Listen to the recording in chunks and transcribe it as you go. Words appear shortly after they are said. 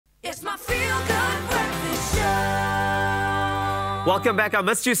Welcome back. I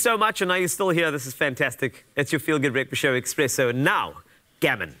missed you so much, and now you're still here. This is fantastic. It's your feel-good breakfast show, Expresso. Now,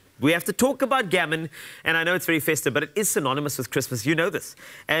 Gammon. We have to talk about Gammon, and I know it's very festive, but it is synonymous with Christmas. You know this.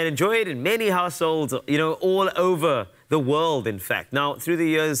 And enjoy it in many households, you know, all over the world, in fact. Now, through the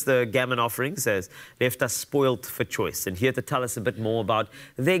years, the Gammon offerings has left us spoiled for choice. And here to tell us a bit more about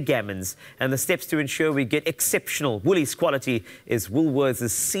their Gammons and the steps to ensure we get exceptional Woolies quality is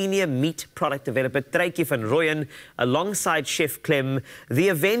Woolworths' senior meat product developer, Trykie van Rooyen, alongside Chef Clem, the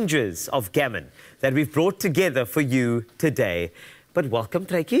Avengers of Gammon, that we've brought together for you today. But welcome,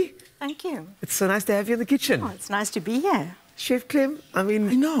 Trykie. Thank you. It's so nice to have you in the kitchen. Oh, it's nice to be here. Chef Clem, I mean...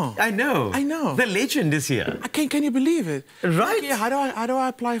 I know. The legend is here. Can you believe it? Right. Yeah, how do I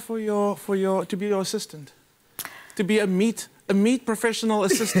apply to be your assistant? To be a meat professional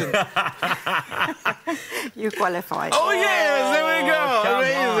assistant. You qualified. Oh, yes, there we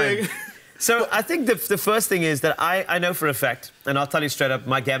go. Amazing. So I think the first thing is that I know for a fact, and I'll tell you straight up,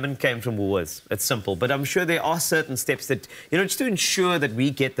 my Gammon came from Woolworths. It's simple, but I'm sure there are certain steps that, you know, just to ensure that we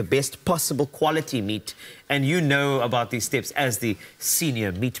get the best possible quality meat, and you know about these steps as the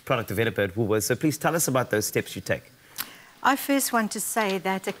senior meat product developer at Woolworths. So please tell us about those steps you take. I first want to say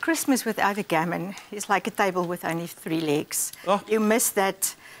that a Christmas without a gammon is like a table with only 3 legs. Oh. You miss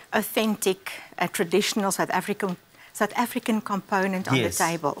that authentic, traditional South African component on the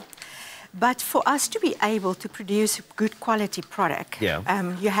table. But for us to be able to produce a good quality product,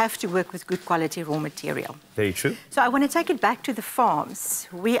 you have to work with good quality raw material. Very true. So I want to take it back to the farms.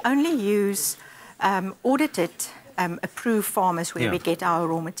 We only use audited, approved farmers where we get our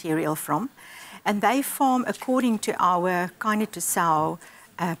raw material from. And they farm according to our kind to sell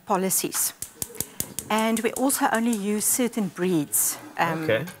policies. And we also only use certain breeds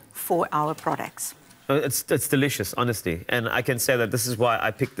for our products. It's delicious, honestly, and I can say that this is why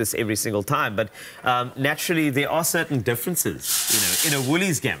I pick this every single time. But naturally, there are certain differences, you know, in a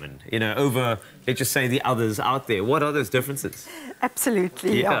Woolies Gammon, you know, over, let's just say, the others out there. What are those differences?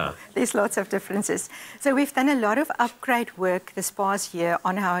 Absolutely, yeah. There's lots of differences. So we've done a lot of upgrade work this past year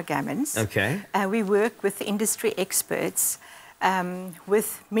on our gammons. Okay. We work with industry experts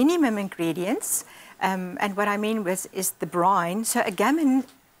with minimum ingredients, and what I mean is the brine. So a gammon.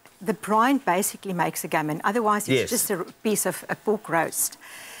 The brine basically makes a gammon. Otherwise, it's just a piece of a pork roast.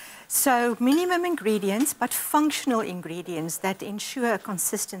 So minimum ingredients, but functional ingredients that ensure a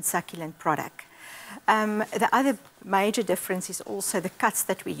consistent, succulent product. The other major difference is also the cuts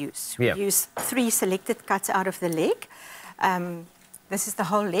that we use. We use 3 selected cuts out of the leg. This is the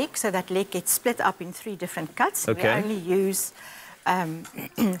whole leg, so that leg gets split up in 3 different cuts. We only use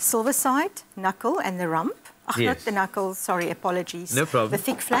silver side, knuckle, and the rump. Not the knuckle, sorry, apologies. No problem. The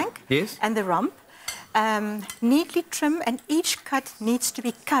thick flank and the rump. Neatly trim, and each cut needs to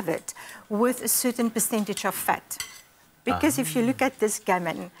be covered with a certain percentage of fat. Because if you look at this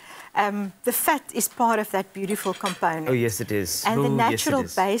gammon, the fat is part of that beautiful component. Oh, yes, it is. And the natural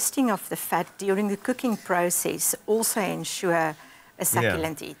basting of the fat during the cooking process also ensure a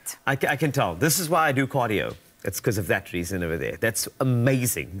succulent eat. I can tell. This is why I do cardio. It's because of that reason over there. That's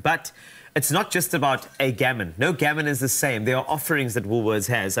amazing. But it's not just about a gammon. No gammon is the same. There are offerings that Woolworths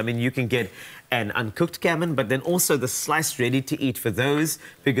has. I mean, you can get an uncooked gammon, but then also the sliced ready to eat for those,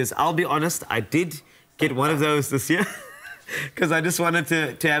 because I'll be honest, I did get one of those this year because I just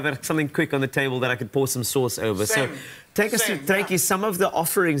wanted to have something quick on the table that I could pour some sauce over. So take us through, Trykie, some of the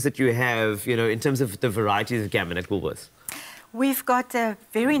offerings that you have, you know, in terms of the varieties of gammon at Woolworths. We've got a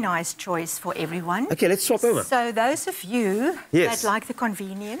very nice choice for everyone. Okay, let's swap over. So those of you that like the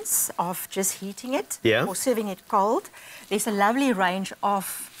convenience of just heating it or serving it cold, there's a lovely range of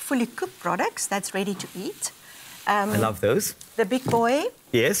fully cooked products that's ready to eat. I love those. The big boy.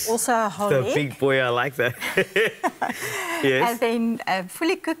 Yes. Also a whole leg. The big boy, I like that. And then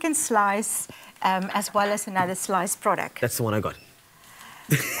fully cook and slice, as well as another sliced product. That's the one I got.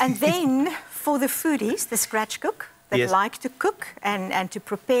 And then for the foodies, the scratch cook, that like to cook and to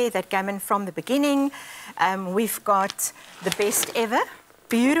prepare that gammon from the beginning. We've got the best ever,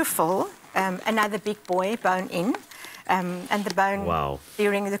 beautiful, another big boy bone in. And the bone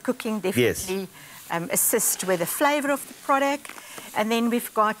during the cooking definitely assists with the flavour of the product. And then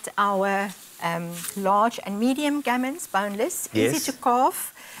we've got our large and medium gammons, boneless, easy to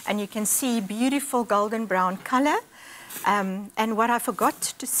carve. And you can see beautiful golden brown colour. And what I forgot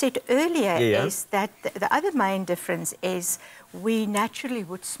to say earlier is that the other main difference is we naturally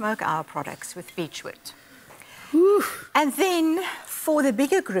would smoke our products with beechwood. And then for the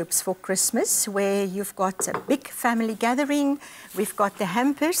bigger groups for Christmas, where you've got a big family gathering, we've got the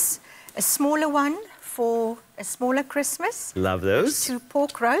hampers, a smaller one for a smaller Christmas. Love those. 2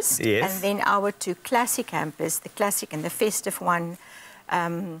 pork roasts. Yes. And then our 2 classic hampers, the classic and the festive one.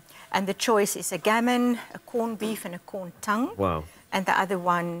 And the choice is a gammon, a corned beef, and a corned tongue. Wow. And the other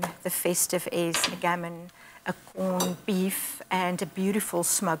one, the festive, is a gammon, a corned beef, and a beautiful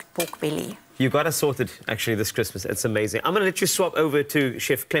smoked pork belly. You got us sorted, actually, this Christmas. It's amazing. I'm going to let you swap over to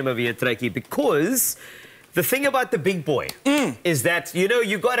Chef Clem over here, Trekkie, because the thing about the big boy is that, you know,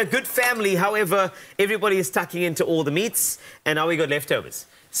 you've got a good family. However, everybody is tucking into all the meats, and now we got leftovers.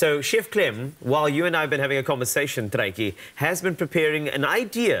 So Chef Clem, while you and I have been having a conversation, Trekkie, has been preparing an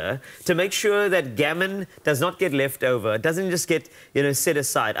idea to make sure that gammon does not get left over, doesn't just get, you know, set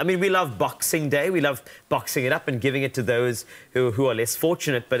aside. I mean, we love Boxing Day. We love boxing it up and giving it to those who are less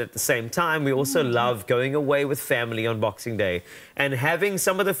fortunate. But at the same time, we also love going away with family on Boxing Day and having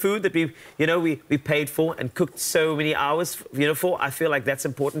some of the food that we paid for and cooked so many hours, you know, for. I feel like that's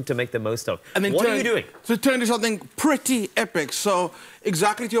important to make the most of. And then what are you doing? To turn to something pretty epic. So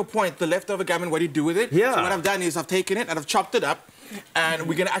exactly to your point, the leftover gammon, what do you do with it? Yeah. So what I've done is I've taken it and I've chopped it up, and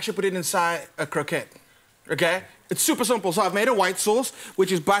we're going to actually put it inside a croquette. Okay? It's super simple. So I've made a white sauce,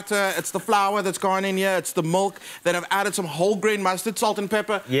 which is butter. It's the flour that's gone in here. It's the milk. Then I've added some whole grain mustard, salt and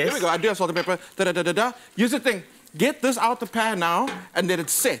pepper. Yes. Here we go. I do have salt and pepper. Da-da-da-da-da. Use the thing. Get this out the pan now, and then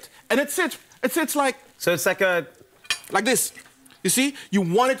it's set. And it sits like... So it's like this. You see? You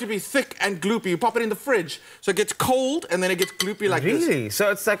want it to be thick and gloopy. You pop it in the fridge, so it gets cold, and then it gets gloopy like this. Really?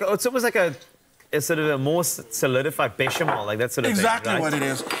 So it's almost like a sort of a more solidified bechamel, like that sort of exactly thing, right? what it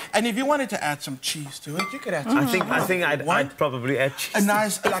is. And if you wanted to add some cheese to it, you could add some I think I'd probably add cheese. a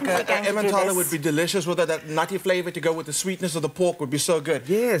nice, like We're a going to do Emmentaler this. would be delicious with it. That nutty flavor to go with the sweetness of the pork would be so good.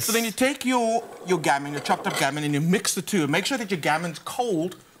 Yes. So then you take your gammon, your chopped up gammon, and you mix the two. Make sure that your gammon's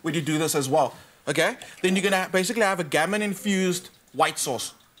cold when you do this as well. Okay? Then you're gonna basically have a gammon-infused white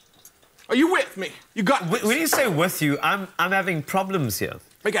sauce. Are you with me? You got this. When you say with you, I'm having problems here.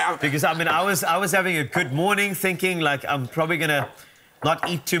 Okay. Because I mean, I was having a good morning, thinking like I'm probably gonna not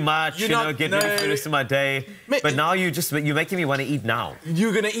eat too much, get ready for the rest of my day. But now you're making me want to eat now.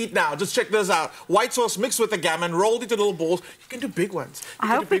 You're gonna eat now. Just check this out. White sauce mixed with the gammon, rolled into little balls. You can do big ones. I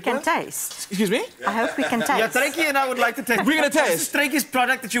hope we can taste. Excuse me? I hope we can taste. Yeah, Trekkie and I would like to taste. We're gonna taste. This is Trekkie's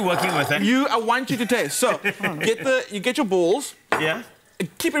product that you're working with, eh? I want you to taste. So, you get your balls. Yeah.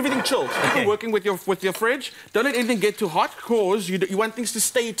 Keep everything chilled. If you're working with your fridge, don't let anything get too hot, because you want things to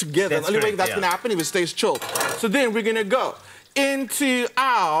stay together. That's the only way correct, that's going to happen if it stays chilled. So then we're going to go into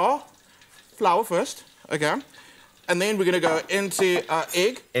our flour first, okay? And then we're going to go into our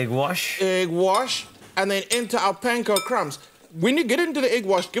egg. Egg wash. Egg wash. And then into our panko crumbs. When you get into the egg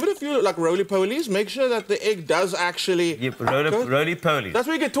wash, give it a few like roly-polies. Make sure that the egg does actually... Yep, roly-poly. That's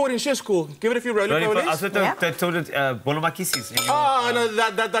what you get taught in chef school. Give it a few roly-polies. I thought they taught it bolomakisis. Oh, no,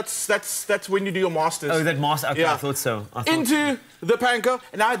 that's when you do your masters. Oh, that master. Okay, Yeah. I thought so. Into the panko.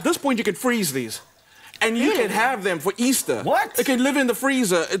 And now at this point, you can freeze these. And you can have them for Easter. What? They can live in the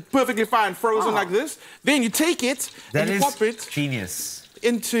freezer. It's perfectly fine, frozen like this. Then you take it and you pop it genius.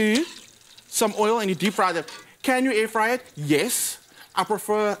 into some oil and you deep fry them. Can you air fry it? Yes. I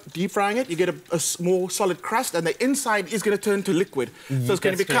prefer deep frying it. You get a more solid crust, and the inside is going to turn to liquid. So it's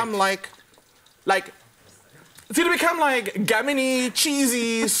going to become like it's going to become like gammony,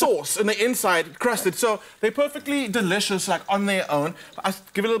 cheesy sauce in the inside, crusted. So they're perfectly delicious, like on their own. I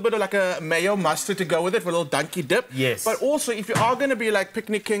give it a little bit of like a mayo mustard to go with it for a little donkey dip. Yes. But also, if you are going to be like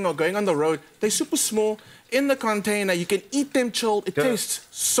picnicking or going on the road, they're super small in the container. You can eat them chilled. It tastes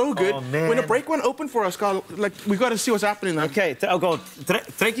so good. Oh, man. We're going to break one open for us, Carl. Like, we got to see what's happening now. Okay, oh God,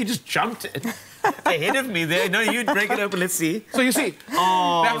 Trekkie just jumped ahead of me there. No, you break it open. Let's see. So you see,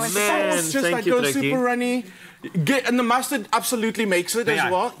 Oh that man, sauce just thank like you, goes Trekkie. super runny. And the mustard absolutely makes it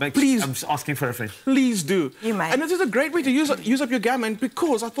as well. Please, I'm just asking for a friend. Please do. You may. And this is a great way to use up your gammon,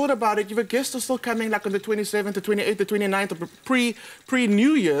 because I thought about it. If a guest is still coming like on the 27th, the 28th, the 29th, or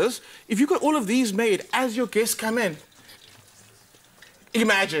pre-New Year's, if you got all of these made as your guests come in,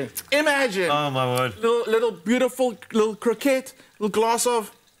 imagine. Oh my word. Little beautiful little croquette, little glass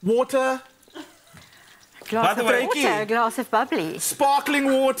of water. Glass By the of way- water, a glass of bubbly. Sparkling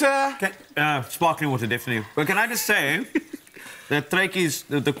water. Sparkling water, definitely. But can I just say that Trekkie's,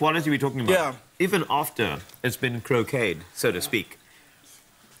 the quality we're talking about, Yeah. even after it's been croqueted, so to speak,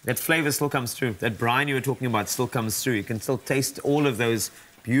 that flavour still comes through. That brine you were talking about still comes through. You can still taste all of those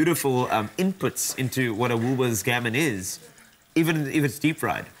beautiful inputs into what a Woolworths gammon is, even if it's deep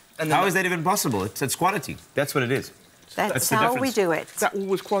fried. And How is that even possible? It's quality. That's what it is. That's the how we difference. do it. That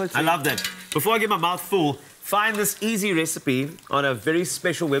always quality. I love that. Before I get my mouth full, find this easy recipe on a very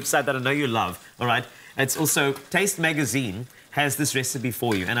special website that I know you love, all right? It's also Taste Magazine. has this recipe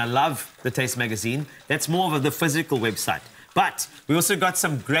for you. And I love the Taste Magazine. That's more of the physical website. But we also got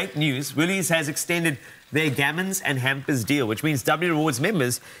some great news. Woolies has extended their Gammons and Hampers deal, which means W Rewards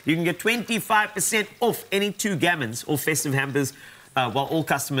members, you can get 25% off any 2 Gammons or festive hampers, while all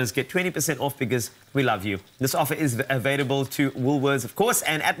customers get 20% off because we love you. This offer is available to Woolworths, of course,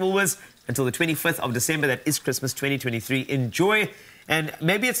 and at Woolworths until the 25th of December. That is Christmas 2023. Enjoy, and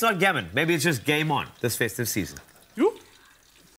maybe it's not Gammon, maybe it's just game on this festive season.